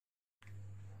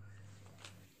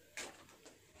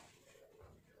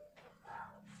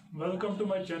Welcome to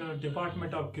my channel,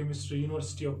 Department of Chemistry,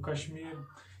 University of Kashmir.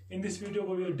 In this video,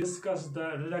 we will discuss the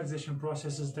relaxation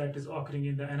processes that is occurring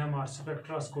in the NMR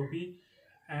spectroscopy,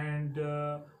 and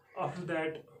after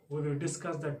that, we will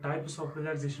discuss the types of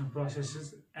relaxation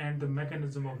processes and the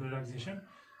mechanism of relaxation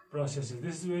processes.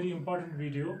 This is a very important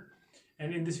video,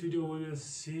 and in this video, we will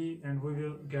see and we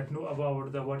will get know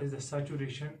about what is the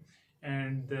saturation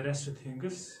and the rest of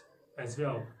things as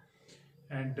well.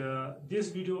 And this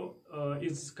video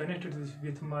is connected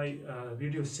with my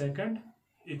video second.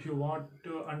 If you want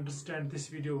to understand this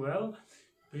video well,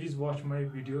 please watch my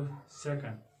video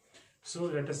second. So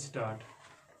let us start.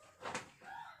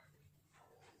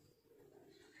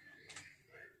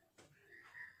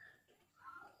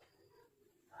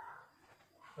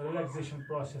 Relaxation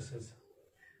processes.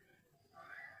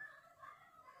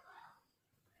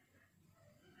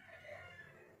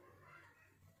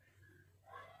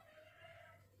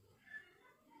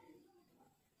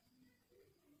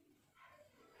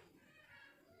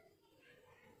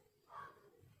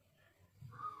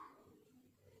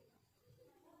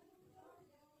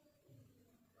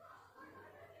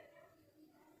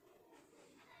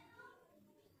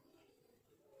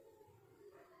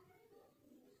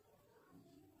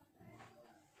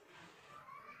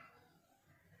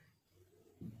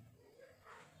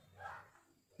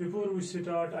 Before we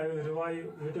start, I will revise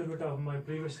a little bit of my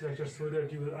previous lecture so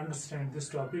that you will understand this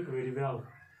topic very well.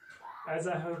 As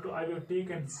I will take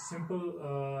a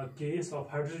simple case of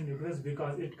hydrogen nucleus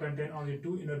because it contains only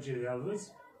two energy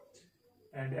levels.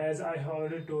 And as I have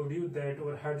already told you that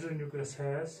our hydrogen nucleus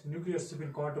has nuclear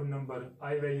spin quantum number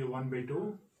I value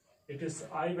 1/2. It is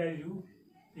I value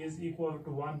is equal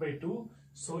to 1/2,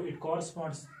 so it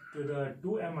corresponds to the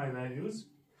two Mi values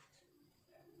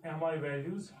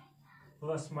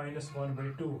plus minus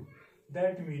 1/2.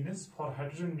 That means for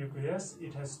hydrogen nucleus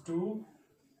it has two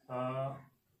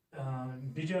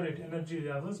degenerate energy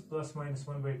levels plus minus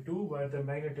 1/2, where the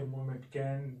magnetic moment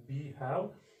can be have,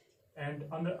 and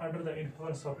under the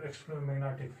influence of external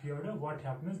magnetic field, what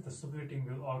happens, the splitting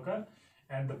will occur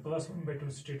and the plus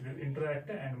 1/2 state will interact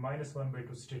and minus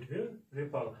 1/2 state will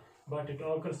repel, but it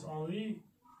occurs only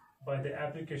by the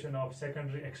application of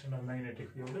secondary external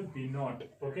magnetic field B naught.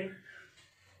 Okay.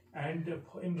 And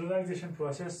in relaxation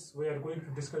process, we are going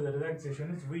to discuss the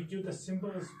relaxations. We give the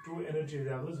simplest two energy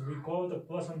levels. We call the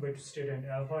plus 1/2 state an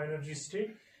alpha energy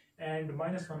state and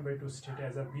minus 1/2 state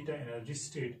as a beta energy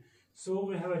state. So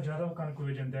we have a general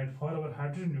conclusion that for our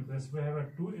hydrogen nucleus, we have a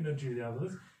two energy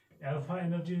levels, alpha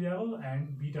energy level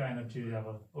and beta energy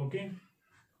level. Okay.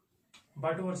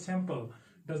 But our sample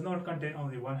does not contain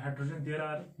only one hydrogen. There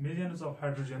are millions of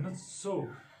hydrogens. So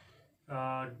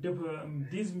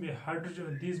these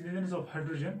millions of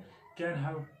hydrogen can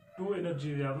have two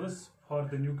energy levels for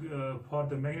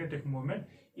the magnetic moment.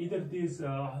 Either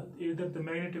the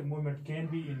magnetic moment can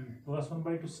be in plus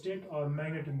 1/2 state, or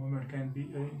magnetic moment can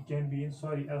be in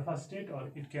alpha state, or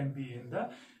it can be in the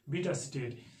beta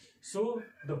state. So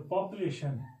the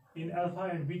population in alpha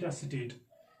and beta state,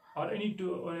 or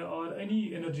any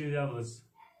energy levels,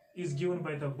 is given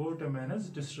by the Boltzmann's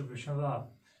distribution law,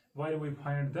 while we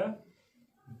find the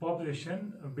population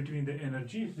between the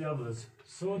energy levels.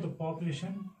 So the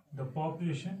population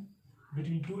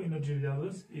between two energy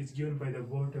levels is given by the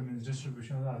Boltzmann's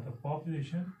distribution law. The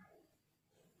population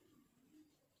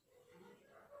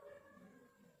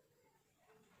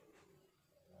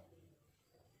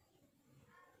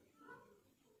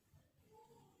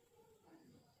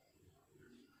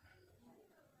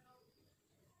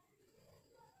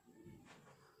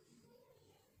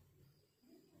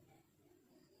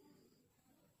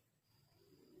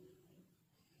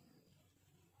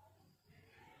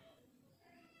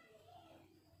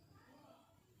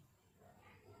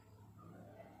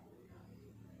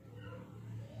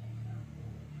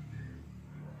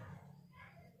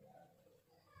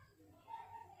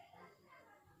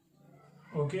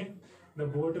Okay, the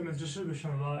Boltzmann's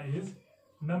distribution law is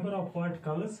number of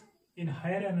particles in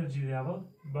higher energy level,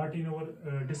 but in our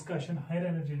discussion, higher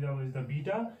energy level is the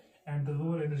beta and the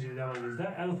lower energy level is the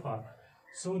alpha.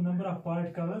 So number of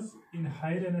particles in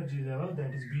higher energy level,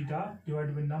 that is beta,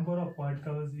 divided by number of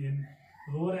particles in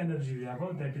lower energy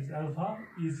level, that is alpha,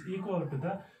 is equal to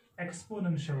the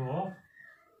exponential of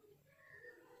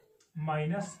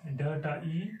minus delta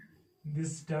E.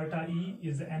 This delta E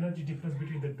is the energy difference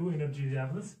between the two energy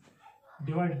levels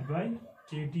divided by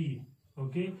kT.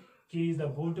 Okay, K is the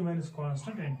Boltzmann's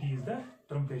constant and T is the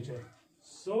temperature.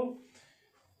 So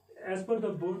as per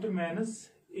the Boltzmann's,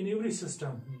 in every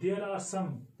system there are some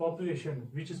population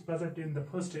which is present in the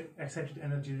first excited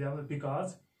energy level,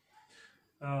 because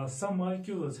some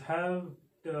molecules have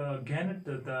gain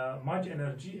the much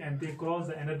energy, and they cross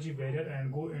the energy barrier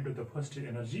and go into the first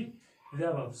energy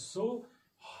level. So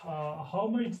how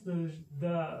much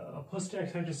the first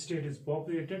excited state is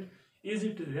populated, is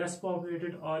it less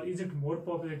populated or is it more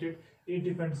populated, it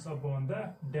depends upon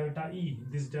the delta E.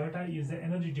 This delta E is the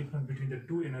energy difference between the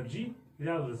two energy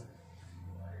levels.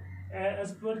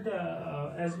 As per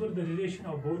the relation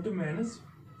of Boltzmann's,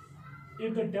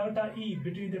 if the delta E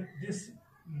between this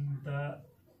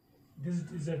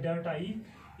is a delta E,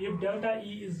 if delta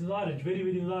E is large, very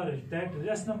very large, that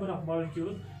less number of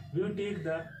molecules will take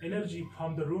the energy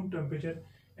from the room temperature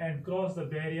and cross the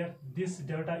barrier, this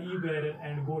delta E barrier,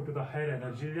 and go to the higher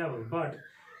energy level. But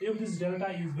if this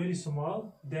delta E is very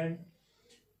small, then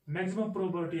maximum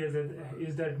probability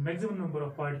is that maximum number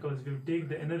of particles will take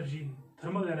the energy,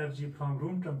 thermal energy, from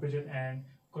room temperature and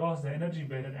cross the energy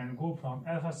barrier and go from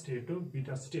alpha state to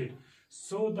beta state.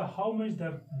 So the how much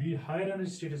the higher energy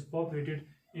state is populated,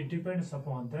 it depends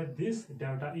upon this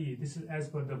delta E. This is as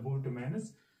per the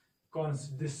Boltzmann's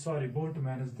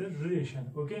Boltzmann's the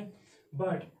relation. Okay,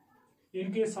 but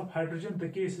in case of hydrogen, the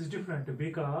case is different,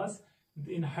 because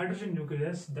in hydrogen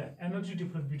nucleus the energy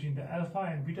difference between the alpha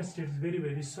and beta state is very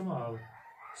very small.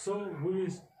 So we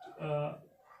will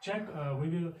we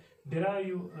will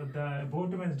derive the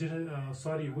Boltzmann's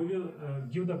we will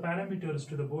give the parameters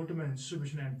to the Boltzmann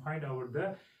distribution and find out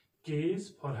the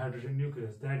case for hydrogen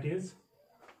nucleus. That is,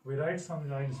 we write some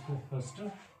lines first.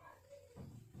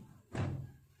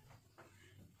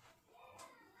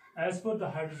 As per the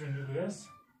hydrogen nucleus,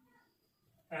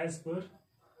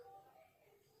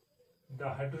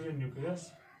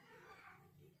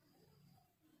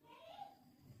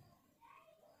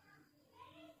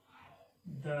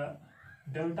 the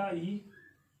delta E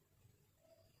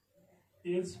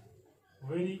is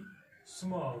very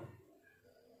small.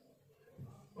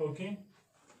 Okay,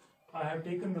 I have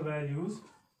taken the values.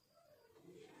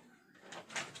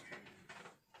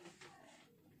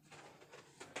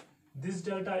 This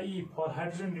delta E for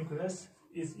hydrogen nucleus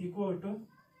is equal to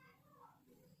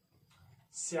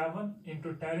 7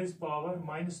 into 10 raised power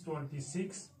minus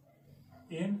 26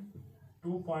 in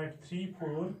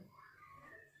 2.34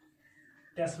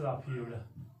 Tesla field.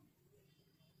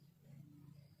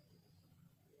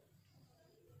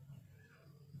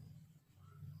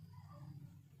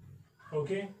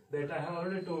 Okay, that I have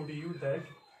already told you that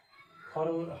for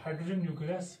our hydrogen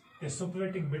nucleus, the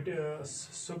separating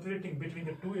between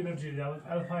the two energy levels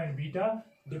alpha and beta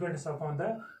depends upon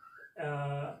the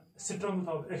strength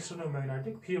of external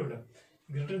magnetic field.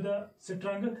 Greater the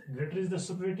strength, greater is the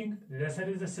separating, lesser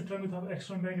is the strength of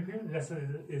external magnetic field,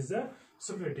 lesser is the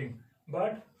separating.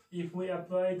 But if we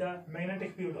apply the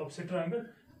magnetic field of strength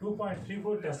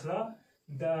 2.34 Tesla,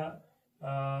 the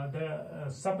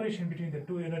separation between the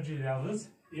two energy levels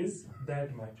is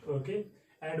that much. Okay,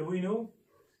 and we know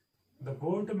the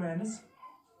Boltzmann's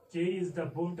K is the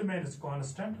Boltzmann's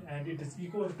constant, and it is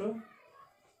equal to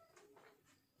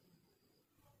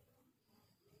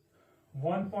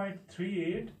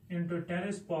 1.38 into 10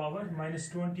 raised power minus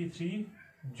 23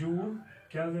 Joule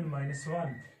Kelvin minus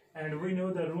 1, and we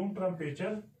know the room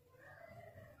temperature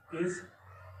is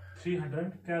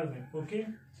 300 Kelvin. Okay,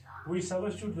 we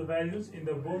substitute the values in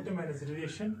the Boltzmann's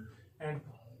relation and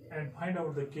find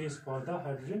out the case for the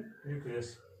hydrogen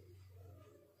nucleus.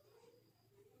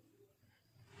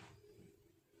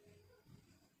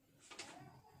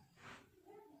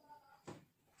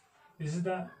 This is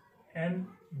the n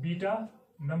beta,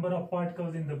 number of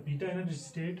particles in the beta energy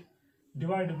state,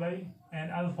 divided by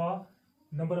n alpha,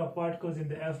 number of particles in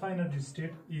the alpha energy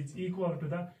state, is equal to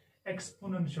the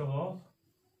exponential of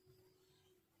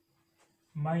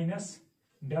minus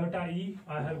delta E.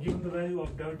 I have given the value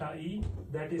of delta E,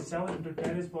 that is 7 into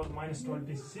 10 raised power minus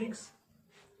 26.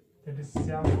 That is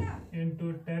 7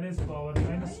 into 10 raised power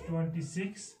minus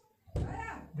 26.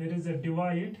 There is a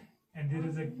divide and there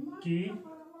is a K.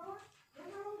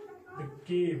 The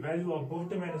K value of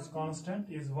Boltzmann's constant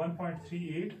is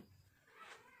 1.38.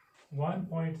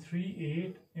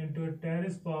 1.38 into 10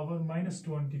 raised power minus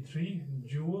 23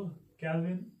 Joule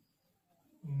Kelvin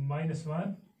minus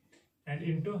 1, and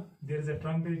into there is a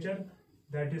temperature,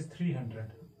 that is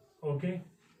 300. Okay,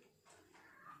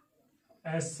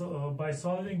 as by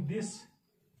solving this,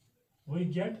 we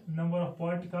get number of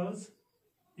particles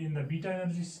in the beta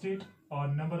energy state, or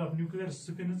number of nuclear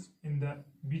spins in the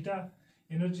beta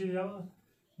energy level,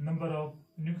 number of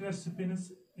nuclear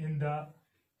spins in the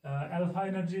alpha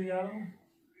energy level,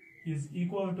 is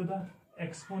equal to the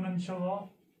exponential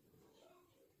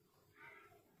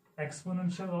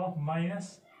of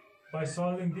minus. By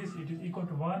solving this, it is equal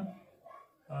to 1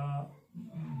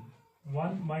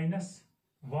 minus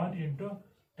 1 into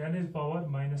 10 is power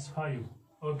minus 5.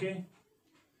 Okay,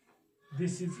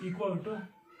 this is equal to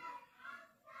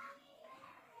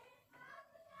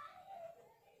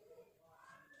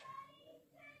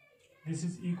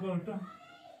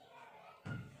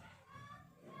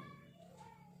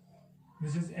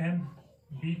this is n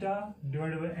beta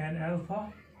divided by n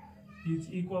alpha is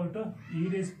equal to e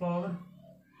raised power.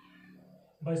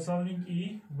 By solving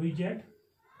e, we get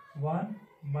 1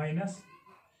 minus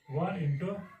 1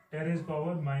 into 10 raised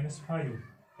power minus 5.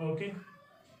 Okay,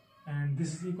 and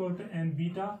this is equal to n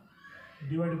beta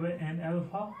divided by n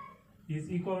alpha is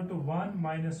equal to 1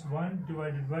 minus 1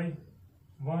 divided by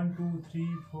 1, 2, 3,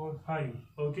 4, 5.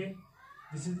 Okay,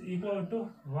 this is equal to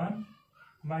 1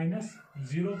 minus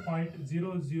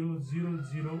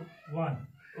 0.00001.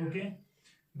 Okay,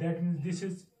 that means this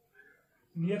is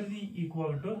nearly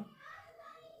equal to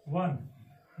 1,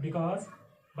 because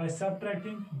by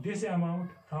subtracting this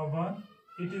amount from 1,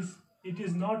 it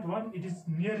is not 1, it is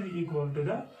nearly equal to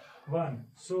the 1.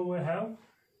 So we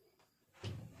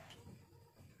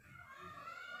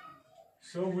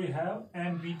have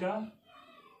n beta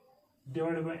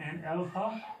divided by n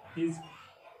alpha is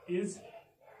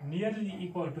nearly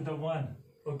equal to the 1.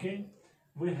 Okay,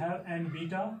 we have n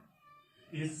beta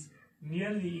is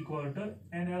nearly equal to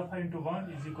n alpha into 1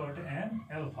 is equal to n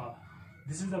alpha.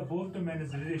 This is the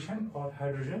Boltzmann relation for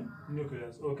hydrogen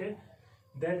nucleus. Okay,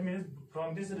 that means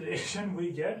from this relation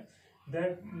we get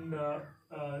that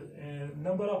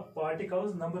number of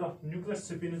particles, number of nuclear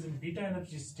spinors in beta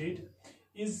energy state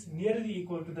is nearly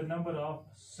equal to the number of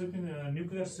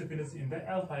nuclear spinors in the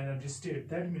alpha energy state.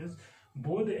 That means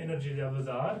both the energy levels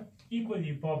are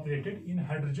equally populated in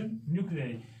hydrogen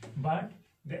nuclei, but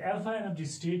the alpha energy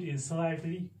state is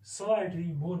slightly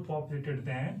more populated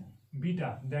than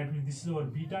beta. That means this is our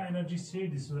beta energy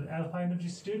state, this is our alpha energy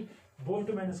state.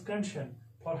 Boltzmann's condition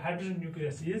for hydrogen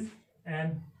nucleus is,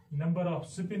 and number of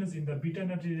spinors in the beta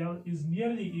energy level is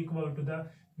nearly equal to the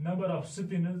number of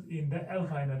spinors in the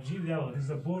alpha energy level. This is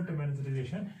the Boltzmann's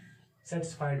relation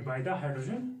satisfied by the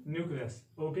hydrogen nucleus.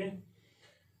 Okay,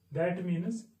 that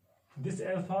means this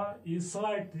alpha is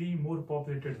slightly more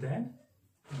populated than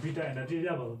beta energy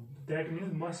level. That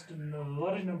means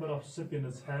large number of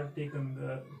spinors have taken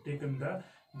the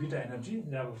beta energy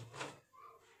level.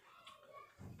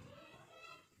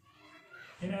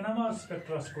 In NMR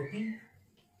spectroscopy,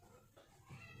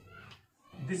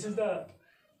 this is the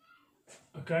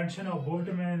condition of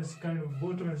Boltzmann's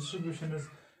distribution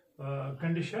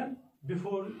condition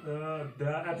before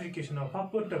the application of a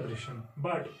perturbation.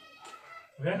 But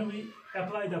when we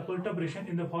apply the perturbation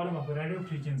in the form of radio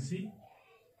frequency,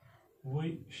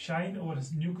 we shine our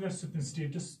nuclear spin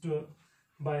status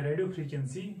by radio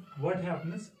frequency. What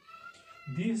happens?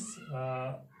 This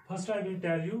first I will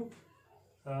tell you,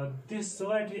 this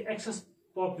slightly excess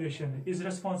population is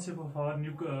responsible for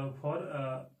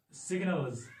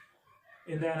signals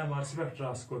in the NMR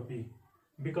spectroscopy,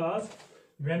 because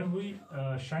when we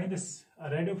shine this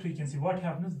radio frequency, what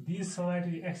happens? These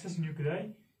slightly excess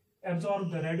nuclei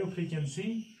absorb the radio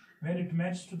frequency when it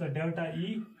matches to the delta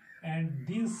E, and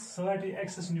these slightly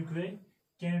excess nuclei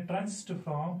can transit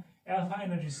from alpha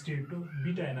energy state to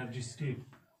beta energy state.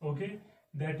 Okay,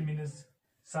 that means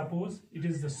suppose it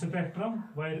is the spectrum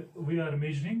where we are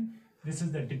measuring. This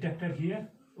is the detector here.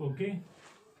 Okay,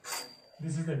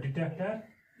 this is the detector.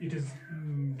 It is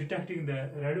detecting the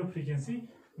radio frequency.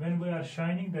 When we are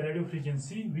shining the radio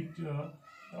frequency, which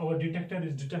our detector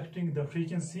is detecting the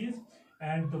frequencies,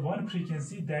 and the one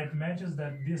frequency that matches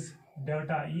this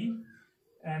delta E,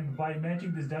 and by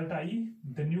matching this delta E,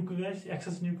 the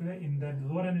excess nuclei in the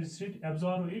lower energy state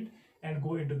absorb it and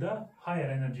go into the higher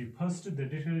energy. First the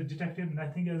detector is detected,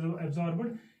 nothing is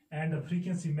absorbed, and the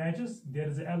frequency matches, there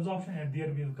is an absorption, and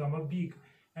there will come a peak,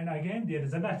 and again there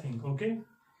is a nothing. Okay,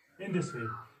 in this way.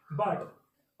 But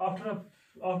after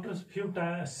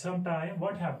some time,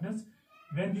 what happens?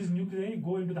 When these nuclei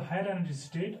go into the higher energy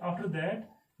state, after that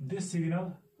this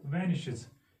signal vanishes,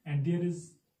 and there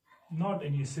is not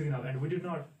any signal, and we did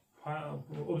not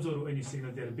observe any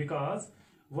signal there, because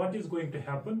what is going to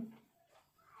happen?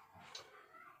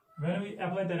 When we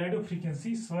apply the radio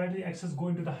frequency, slightly excess go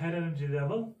into the higher energy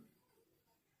level.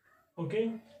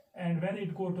 Okay, and when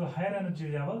it go to a higher energy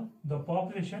level, the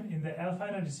population in the alpha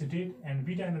energy state and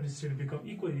beta energy state become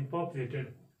equally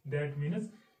populated. That means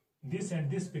this and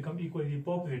this become equally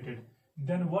populated.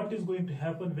 Then what is going to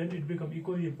happen when it become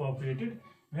equally populated?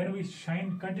 When we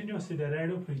shine continuously the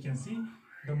radio frequency,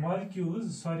 the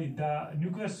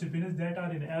nuclear spinors that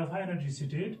are in alpha energy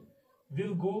state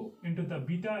will go into the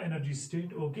beta energy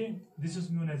state. Okay, this is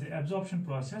known as the absorption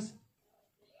process.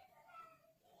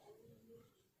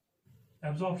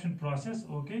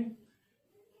 Okay,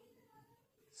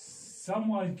 some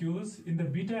molecules in the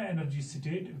beta energy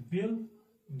state will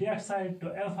de-excite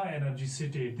to alpha energy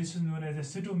state. This is known as a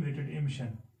stimulated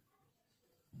emission.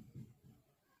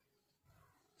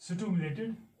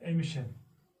 Stimulated emission.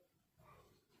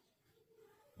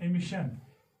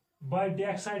 By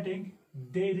de-exciting,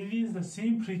 they release the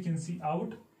same frequency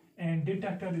out, and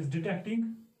detector is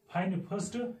detecting.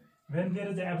 First, when there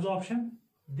is an absorption,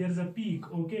 there is a peak.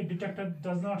 Okay, detector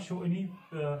does not show any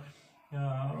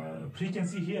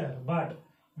frequency here, but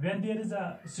when there is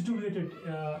a stimulated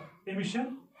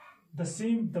emission,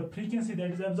 the frequency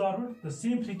that is absorbed, the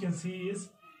same frequency is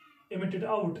emitted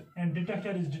out, and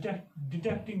detector is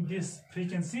detecting this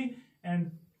frequency,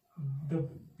 and the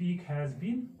peak has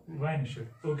been vanished.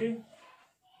 Okay,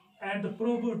 and the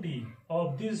probability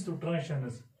of these two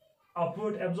transitions,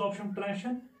 upward absorption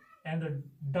transition and the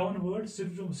downward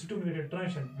stimulated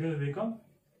transition, will become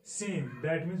same.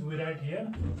 That means we write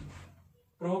here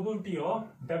probability of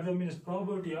W means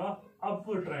probability of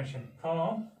upward transition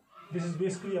from, this is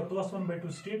basically a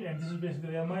 +1/2 state, and this is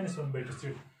basically a -1/2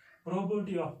 state.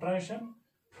 Probability of transition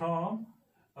from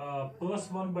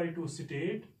 +1/2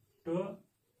 state to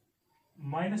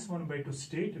 -1/2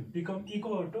 state become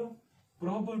equal to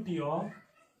probability of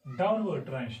downward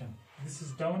transition. This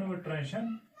is downward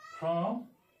transition from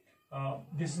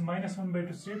this is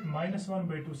 -1/2 state,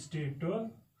 -1/2 state to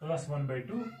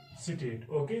 +1/2 state.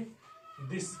 Okay,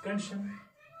 this condition,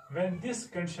 when this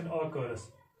condition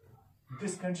occurs,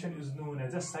 this condition is known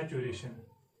as a saturation.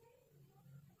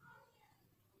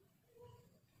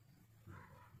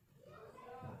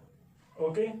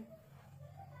 Okay,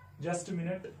 just a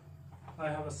minute, I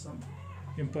have some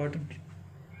important.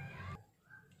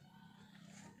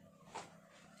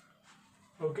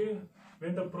 Okay,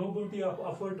 when the probability of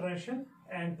upward transition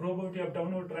and probability of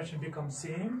downward transition become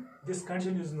same, this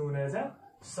condition is known as a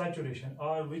saturation,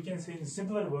 or we can say in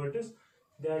simpler words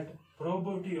that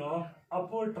probability of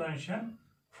upward transition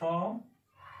from,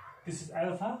 this is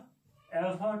alpha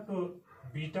to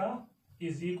beta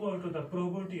is equal to the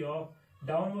probability of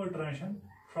downward transition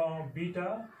from beta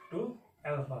to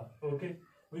alpha. Okay,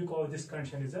 we call this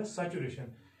condition is a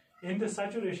saturation. In the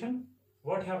saturation,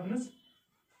 what happens?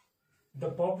 The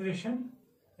population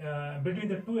between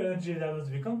the two energy levels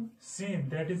become same.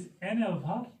 That is, n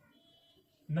alpha,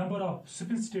 number of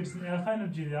spin states in alpha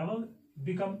energy level,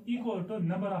 become equal to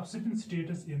number of spin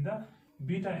states in the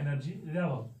beta energy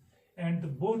level, and the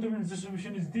Boltzmann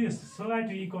distribution is this,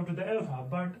 slightly equal to the alpha.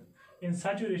 But in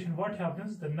saturation, what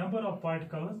happens? The number of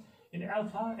particles in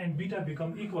alpha and beta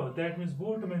become equal. That means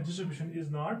Boltzmann distribution is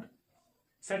not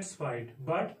satisfied.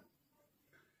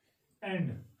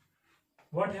 And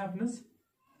what happens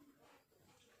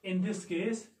in this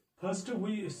case? First,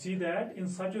 we see that in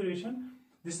saturation,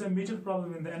 this is a major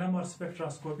problem in the NMR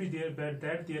spectroscopy,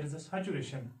 that there is a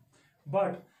saturation.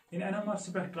 But in NMR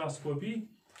spectroscopy,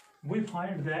 we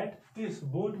find that this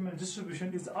Boltzmann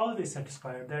distribution is always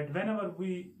satisfied. That whenever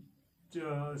we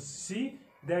see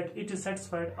that it is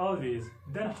satisfied always,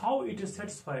 then how it is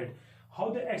satisfied? How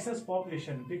the excess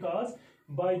population? Because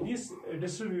by this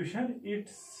distribution, it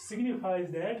signifies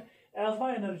that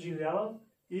alpha energy level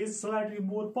is slightly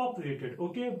more populated.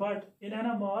 Okay, but in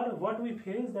NMR, what we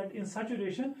face that in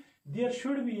saturation, there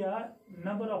should be a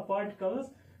number of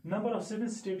particles, number of spin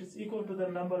states equal to the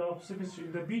number of spin states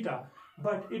in the beta.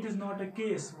 But it is not a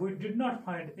case. We did not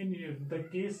find any the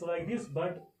case like this,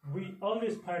 but we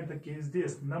always find the case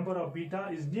this, number of beta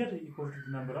is nearly equal to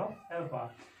the number of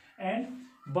alpha. And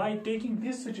by taking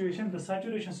this situation, the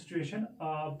saturation situation,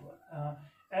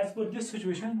 as per this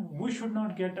situation, we should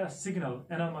not get a signal,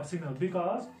 NMR signal,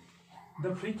 because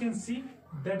the frequency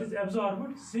that is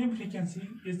absorbed, same frequency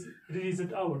is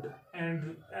released out,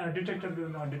 and a detector will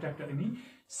not detect any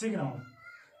signal.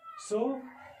 So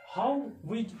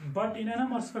but in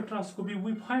NMR spectroscopy,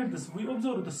 we find this, we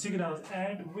observe the signals,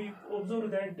 and we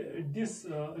observe that this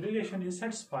relation is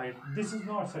satisfied. This is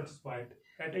not satisfied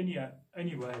at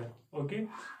anywhere. Okay,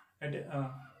 and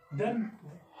then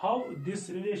how this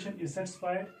relation is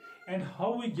satisfied and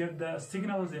how we get the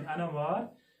signals in NMR?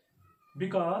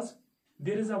 Because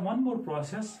there is one more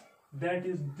process, that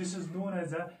is, this is known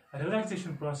as a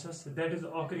relaxation process, that is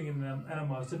occurring in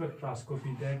NMR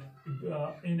spectroscopy. That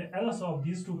in else of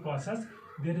these two processes,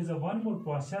 there is one more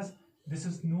process. This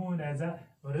is known as a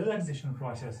relaxation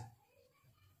process.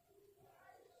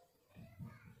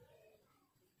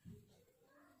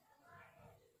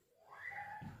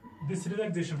 This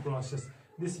relaxation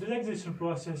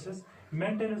process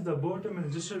maintains the Boltzmann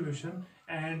distribution,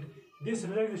 and this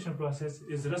relaxation process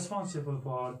is responsible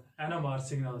for NMR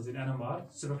signals in NMR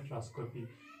spectroscopy.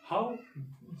 How?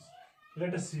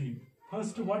 Let us see.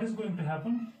 First, what is going to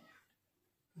happen?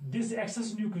 this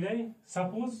excess nuclei,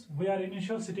 suppose we are in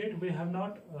initial state, we have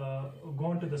not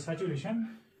gone to the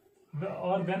saturation,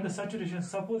 or when the saturation,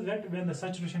 suppose that when the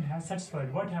saturation has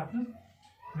satisfied, what happens?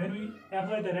 When we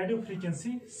apply the radio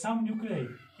frequency, some nuclei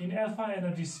in alpha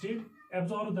energy state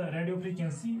absorb the radio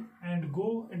frequency and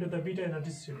go into the beta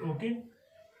energy state. Okay,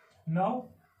 now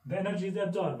the energy is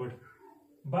absorbed,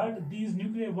 but these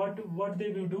nuclei, what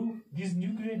they will do, these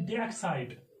nuclei they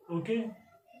excite, okay,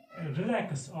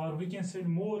 relax, or we can say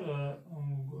more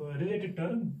related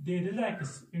term, they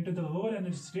relax into the lower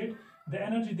energy state. The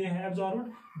energy they have absorbed,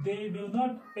 they will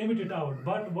not emit it out,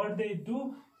 but what they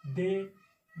do, they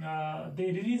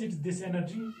release this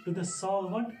energy to the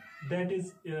solvent, that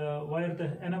is where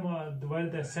the enema, where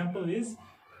the sample is,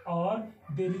 or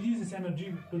they release this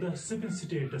energy to the supine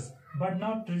status, but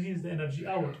not release the energy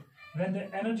out. When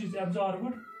the energy is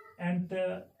absorbed and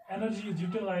the energy is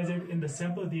utilized in the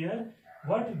sample there,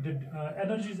 what the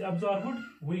energy is absorbed,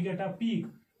 we get a peak,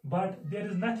 but there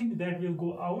is nothing that will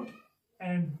go out,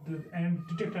 and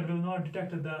detector will not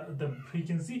detect the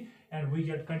frequency, and we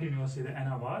get continuously the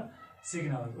NMR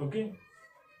signal. Okay,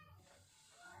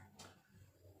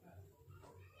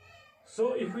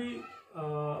 so if we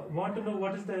want to know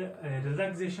what is the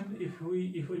relaxation, if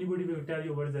anybody will tell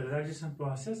you what is the relaxation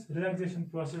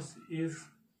process is,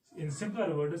 in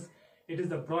simpler words, it is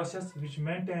the process which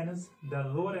maintains the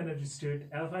lower energy state,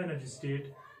 alpha energy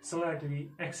state,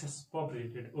 slightly excess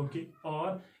populated. Okay,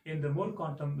 or in the more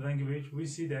quantum language, we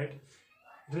see that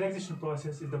relaxation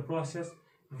process is the process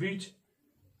which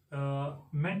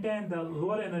maintain the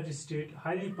lower energy state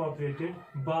highly populated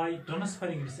by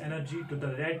transferring its energy to the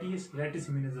lattice. Lattice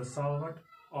means the solvent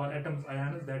or atoms,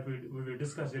 ions, that we will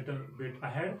discuss little bit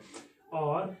ahead,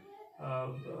 or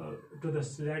to the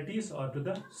lattice or to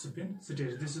the supine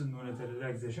stage. This is known as the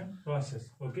relaxation process.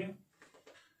 Okay,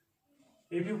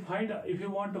 if you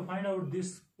want to find out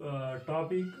this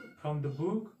topic from the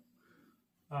book,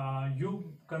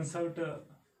 you consult,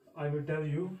 I will tell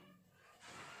you,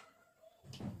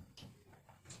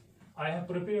 I have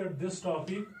prepared this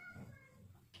topic.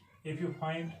 If you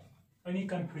find any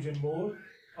confusion more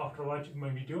after watching my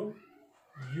video,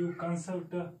 you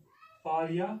consult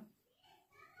Palia.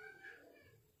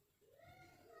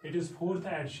 It is 4th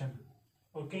edition.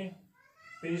 Okay,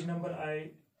 page number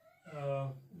I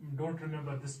don't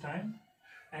remember this time,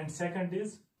 and second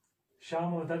is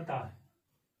Shamadatta.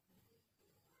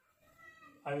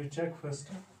 I will check first.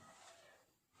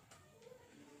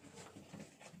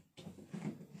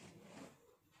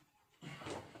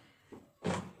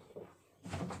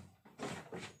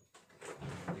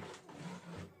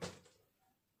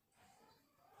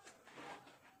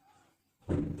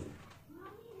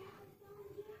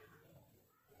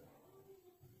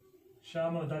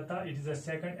 Shamadatta, it is the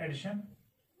 2nd edition,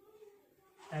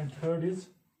 and third is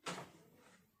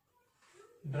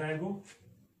Drago.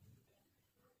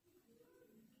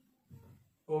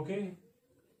 Okay,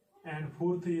 and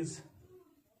 4th is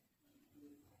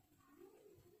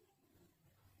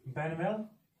Benwell.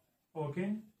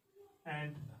 Okay,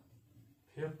 and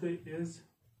 5th is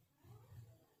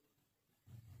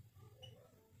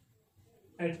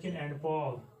Atkin and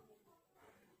Paul.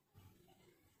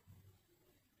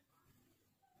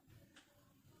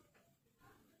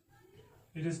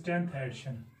 It is 10th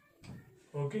edition.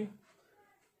 Okay,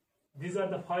 these are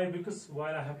the 5 books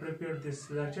while I have prepared this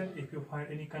lecture. If you find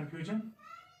any confusion,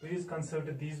 please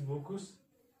consult these books.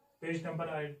 Page number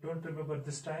I don't remember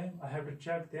this time, I have to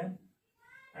check then,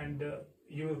 and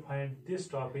you will find this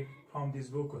topic from these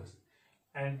books.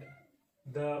 And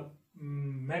the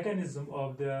mechanism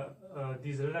of the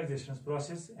these relaxations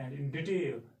process, and in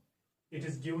detail, it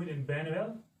is given in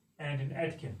Benwell and in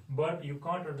Atkin, but you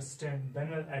can't understand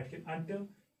Benwell, Atkin until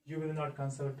you will not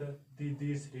consult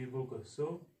these 3 books.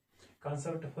 So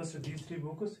consult first these 3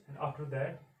 books, and after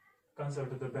that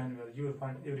consult the Benwell. You will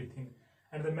find everything,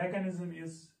 and the mechanism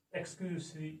is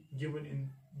exclusively given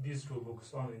in these 2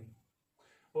 books only.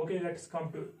 Okay, let's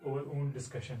come to our own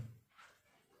discussion.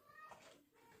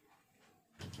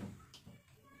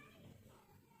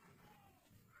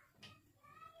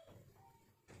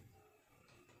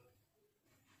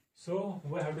 So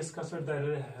we have discussed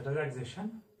the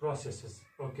relaxation processes.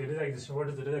 Okay, relaxation, what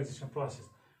is the relaxation process?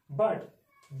 But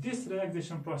this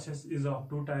relaxation process is of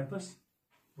 2 types.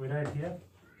 We write here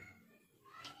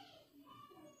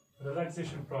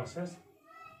relaxation process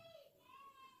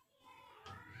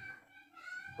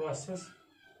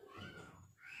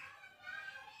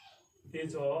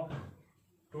is of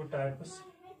 2 types.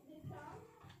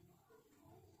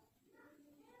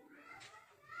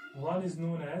 One is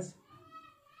known as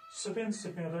supine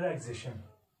relaxation.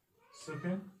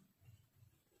 Supine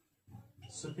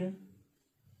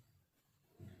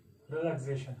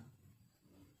relaxation.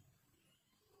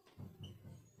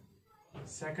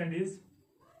 Second is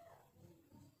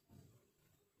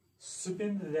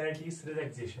supine lattice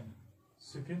relaxation.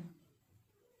 Supine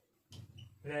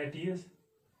lattice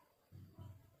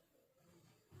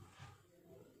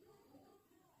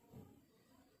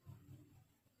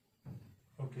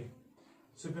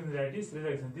supine lattice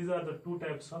relaxation. These are the two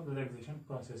types of relaxation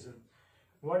processes.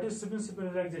 What is supine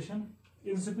relaxation?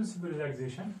 In supine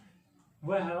relaxation,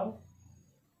 we have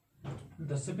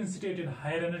the supine state in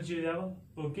higher energy level.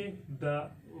 Okay, the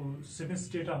supine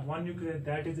state of one nuclei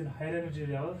that is in higher energy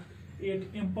level,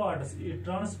 it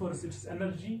transfers its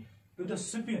energy to the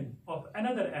supine of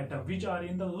another atom which are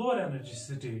in the lower energy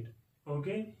state.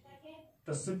 Okay,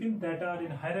 the supine that are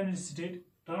in higher energy state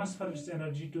transfer its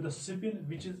energy to the supine,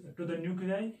 which is to the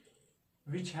nuclei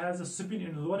which has a supine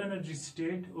in lower energy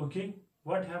state. Okay,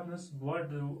 what happens?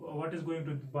 What is going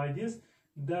to by this?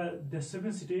 The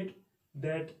supine state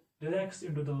that relax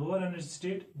into the lower energy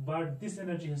state, but this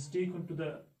energy has taken to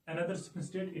the another supine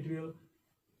state. It will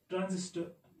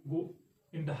go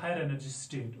in the higher energy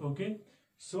state. Okay,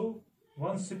 so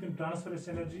one supine transfers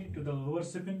energy to the lower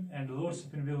supine, and lower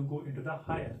supine will go into the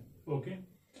higher. Okay,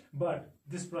 but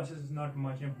this process is not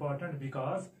much important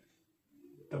because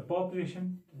the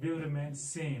population will remain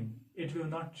same. It will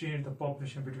not change the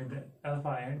population between the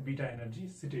alpha and beta energy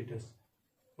status.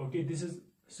 Okay, this is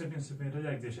supine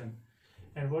relaxation.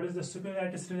 And what is the supine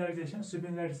lattice relaxation?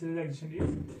 Supine lattice relaxation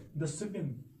is the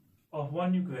supine of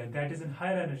one nuclei that is in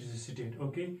higher energy state.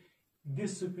 Okay,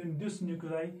 this supine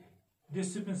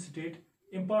state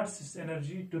imparts its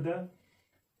energy to the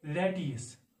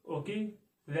lattice. Okay,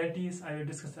 lattice I will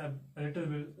discuss a little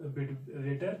bit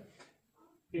later.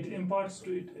 It imparts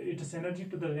its energy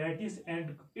to the lattice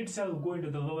and itself go into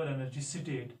the lower energy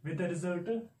state. With the result,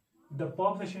 the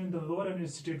population in the lower energy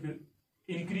state will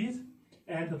increase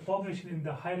and the population in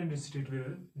the higher energy state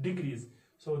will decrease.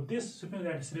 So this supine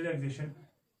lattice relaxation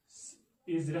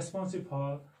is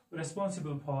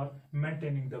responsible for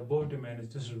maintaining the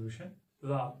Bohr-Manage distribution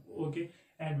law. Okay,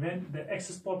 and when the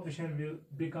excess population will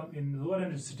become in lower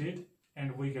energy state,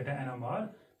 and we get an NMR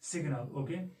signal.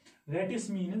 Okay, lattice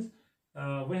means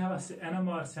we have an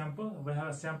NMR sample. We have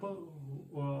a sample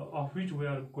of which we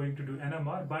are going to do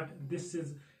NMR, but this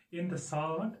is in the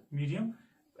solvent medium,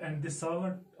 and this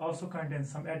solvent also contains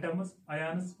some atoms,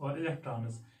 ions, or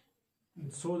electrons.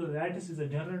 So the lattice is a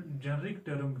general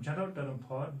term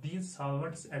for these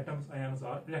solvents, atoms, ions,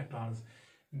 or electrons.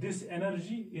 This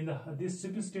energy in this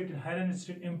supine state in higher energy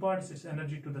state imparts its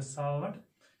energy to the solvent.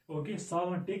 Okay,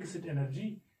 solvent takes its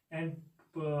energy and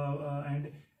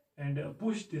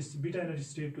push this beta energy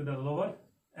state to the lower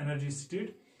energy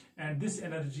state, and this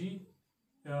energy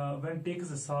when takes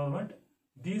the solvent,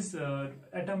 these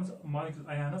atoms, molecules,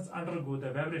 ions undergo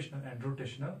the vibrational and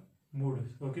rotational modes.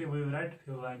 Okay, we will write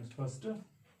few lines first.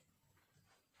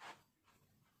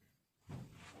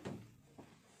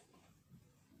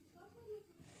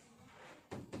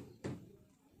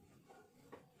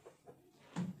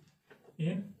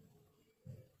 In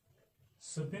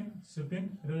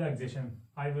supine relaxation,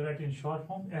 I will write in short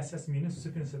form. SS means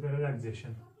supine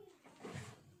relaxation.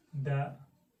 The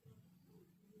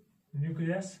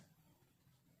nucleus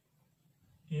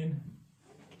in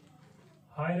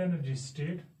higher energy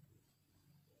state,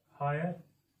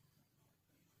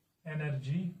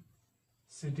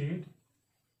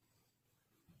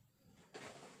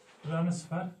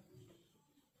 transfer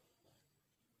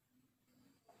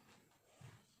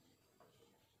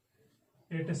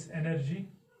its energy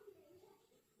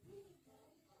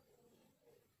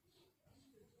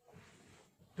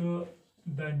to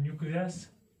the nucleus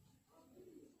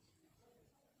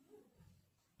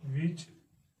which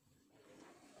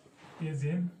is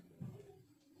in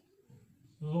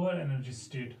lower energy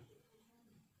state.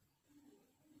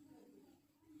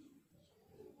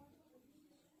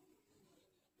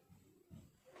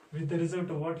 With the result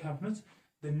of what happens,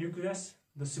 the nucleus,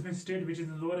 the supine state which is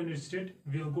in lower energy state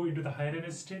will go into the higher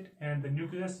energy state, and the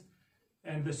nucleus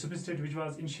and the supine state which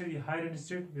was initially higher energy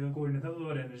state will go into the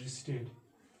lower energy state.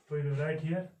 So we will write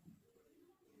here,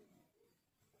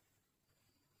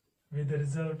 with the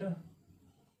result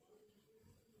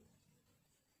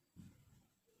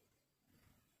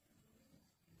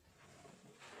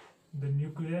the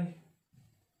nuclei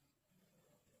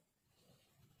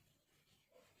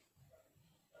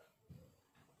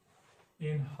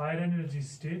in higher energy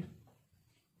state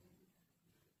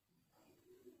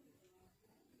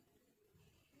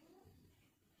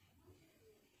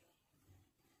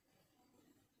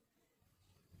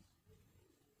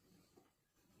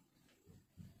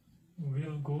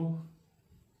will go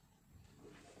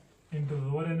into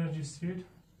lower energy state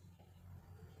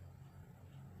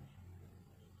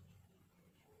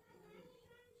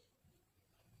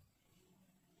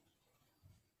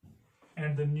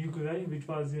and the nuclei which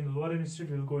was in lower energy state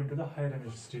will go into the higher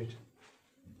energy state.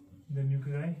 The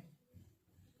nuclei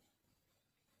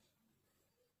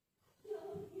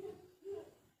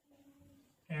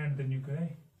and the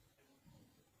nuclei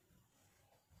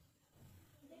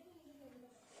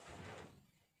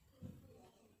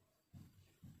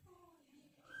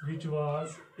which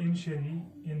was initially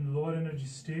in lower energy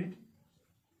state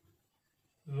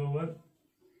will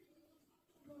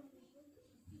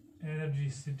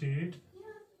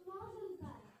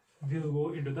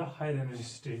go into the higher energy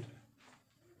state.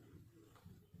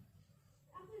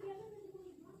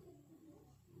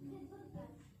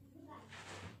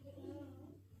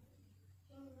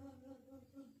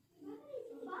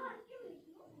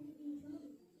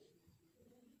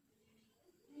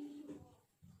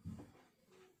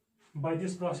 By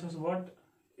this process, what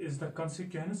is the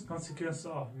consequence? Consequence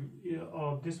of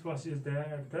this process is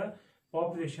that the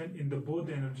population in the both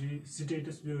energy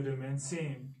status will remain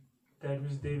same. That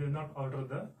means they will not alter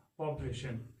the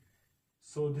population.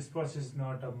 So this process is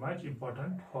not much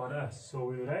important for us.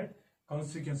 So we write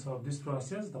consequence of this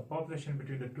process, the population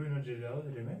between the two energy levels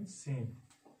remains same.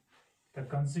 The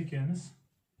consequence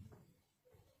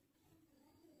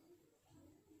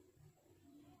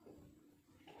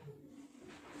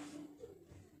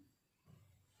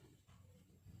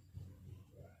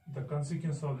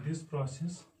of this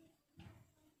process,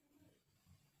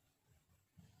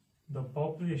 the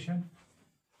population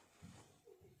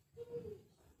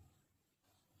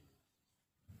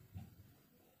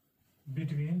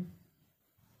between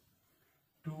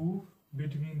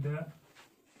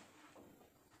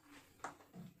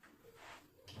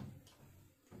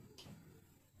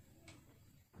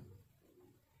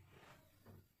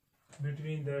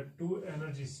the two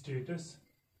energy status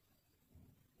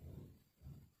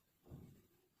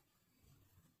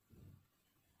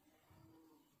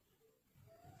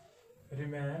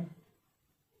remain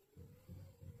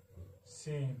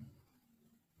same.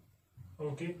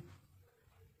 Okay,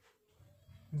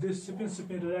 this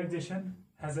supine relaxation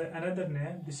has another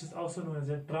name. This is also known as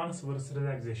a transverse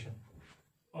relaxation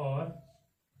or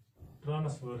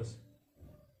transverse.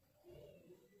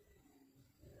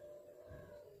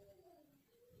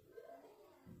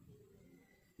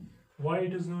 Why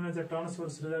it is known as a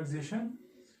transverse relaxation?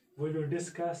 We will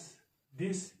discuss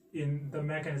this in the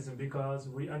mechanism, because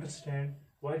we understand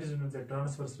why it is known as a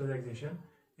transverse relaxation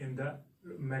in the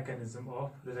mechanism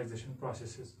of relaxation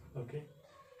processes. Okay,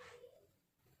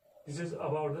 this is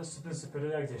about the supine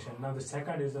relaxation. Now the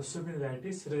second is the supine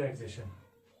lattice relaxation.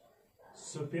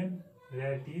 Supine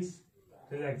lattice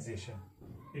relaxation.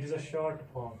 It is a short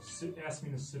form. S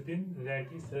means supine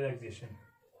lattice relaxation.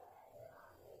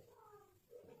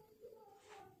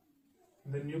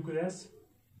 The nucleus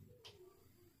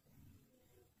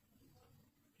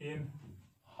in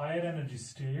higher energy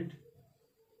state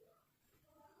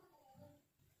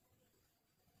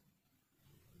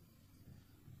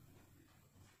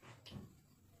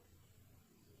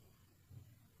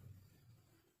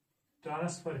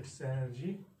transfer its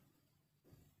energy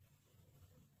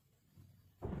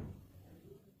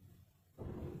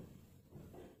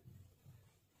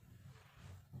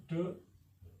to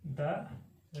the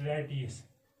lattice.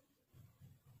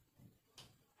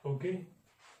 Okay,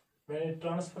 when it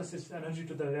transfers its energy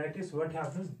to the lattice, what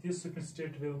happens? This supine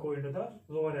state will go into the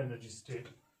lower energy state,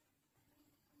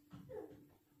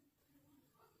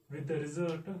 with the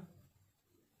result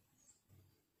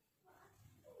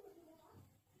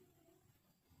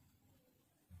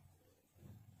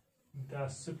the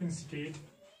supine state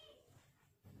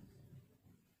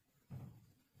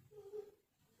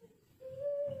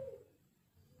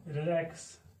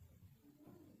relax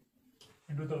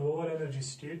into the lower energy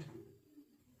state,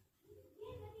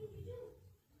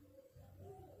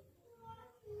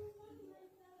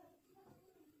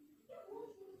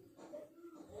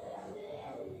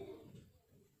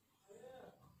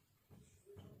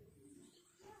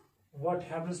 what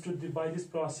happens to by this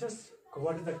process?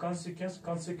 What is the consequence?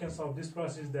 Consequence of this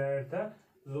process is that the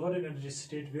lower energy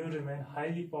state will remain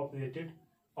highly populated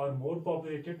or more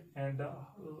populated, and the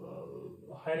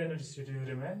higher energy state will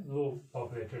remain low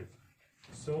populated.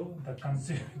 So the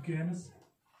consequence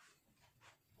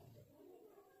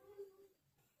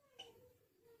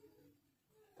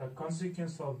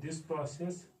of this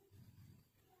process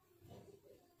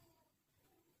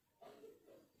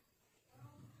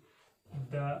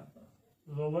the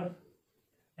lower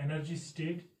energy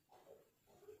state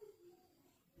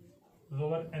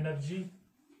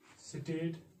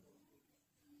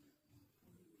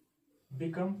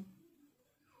become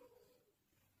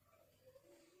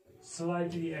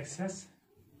slightly excess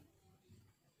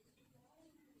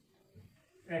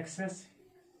excess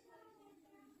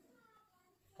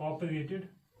populated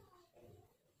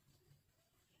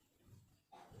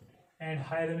and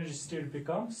higher energy state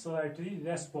becomes slightly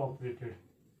less populated.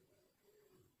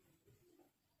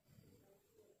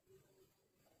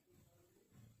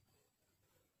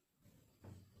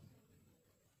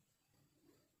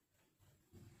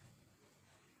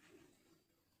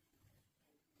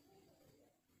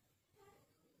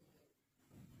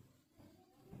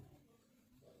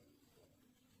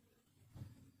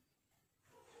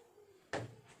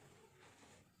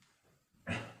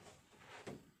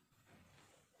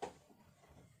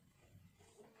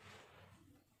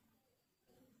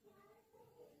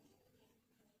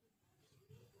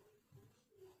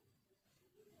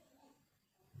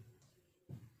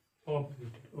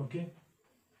 Populated, okay.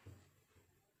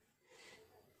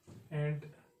 And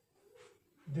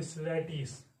this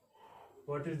lattice,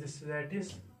 what is this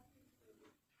lattice?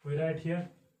 We write here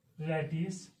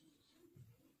lattice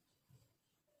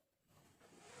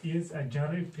is a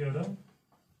generic theorem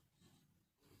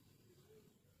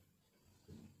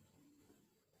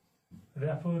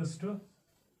refers to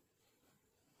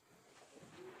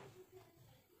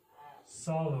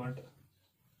solvent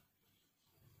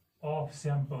of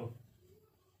sample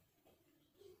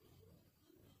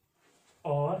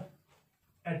or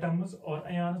atoms or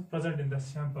ions present in the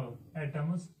sample.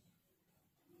 Atoms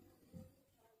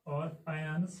or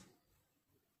ions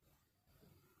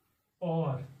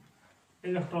or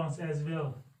electrons as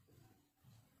well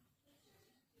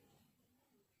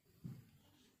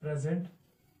present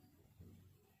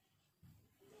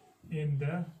in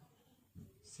the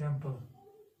sample.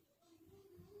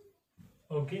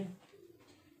 Okay,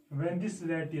 when this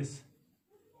lattice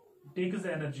takes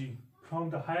the energy from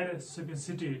the higher spin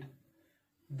state,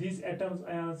 these atoms,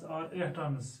 ions or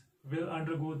electrons will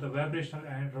undergo the vibrational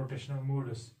and rotational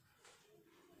modes.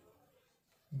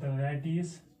 The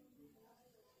lattice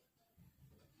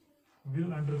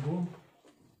will undergo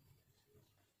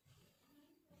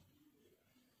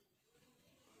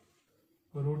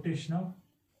rotational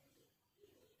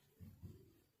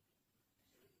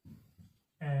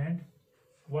and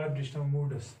vibrational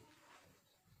modes.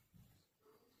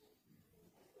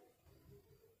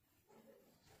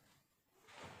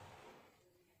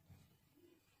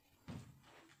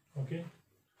 Okay.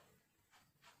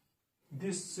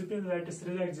 This spin lattice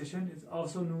relaxation is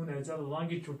also known as a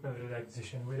longitudinal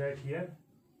relaxation. We write here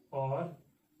or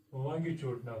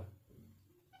longitudinal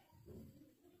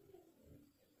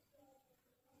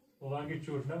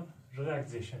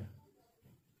relaxation.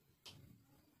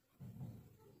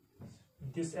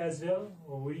 This as well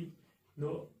we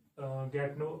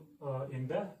get in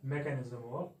the mechanism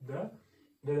of the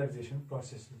relaxation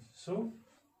processes. So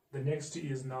the next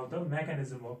is now the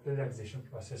mechanism of relaxation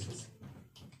processes.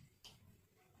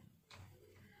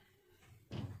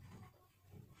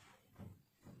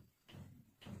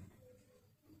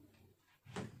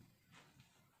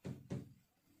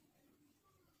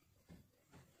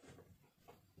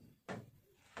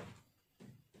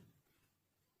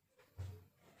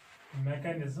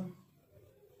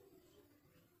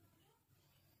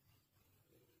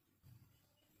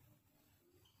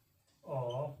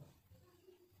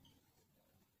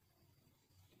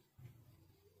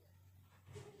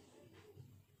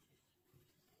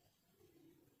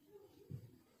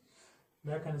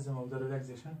 Mechanism of the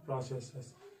relaxation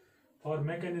processes. Our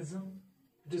mechanism,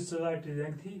 it is slightly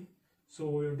lengthy, so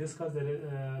we will discuss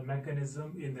the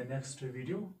mechanism in the next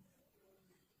video.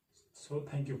 So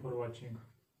thank you for watching.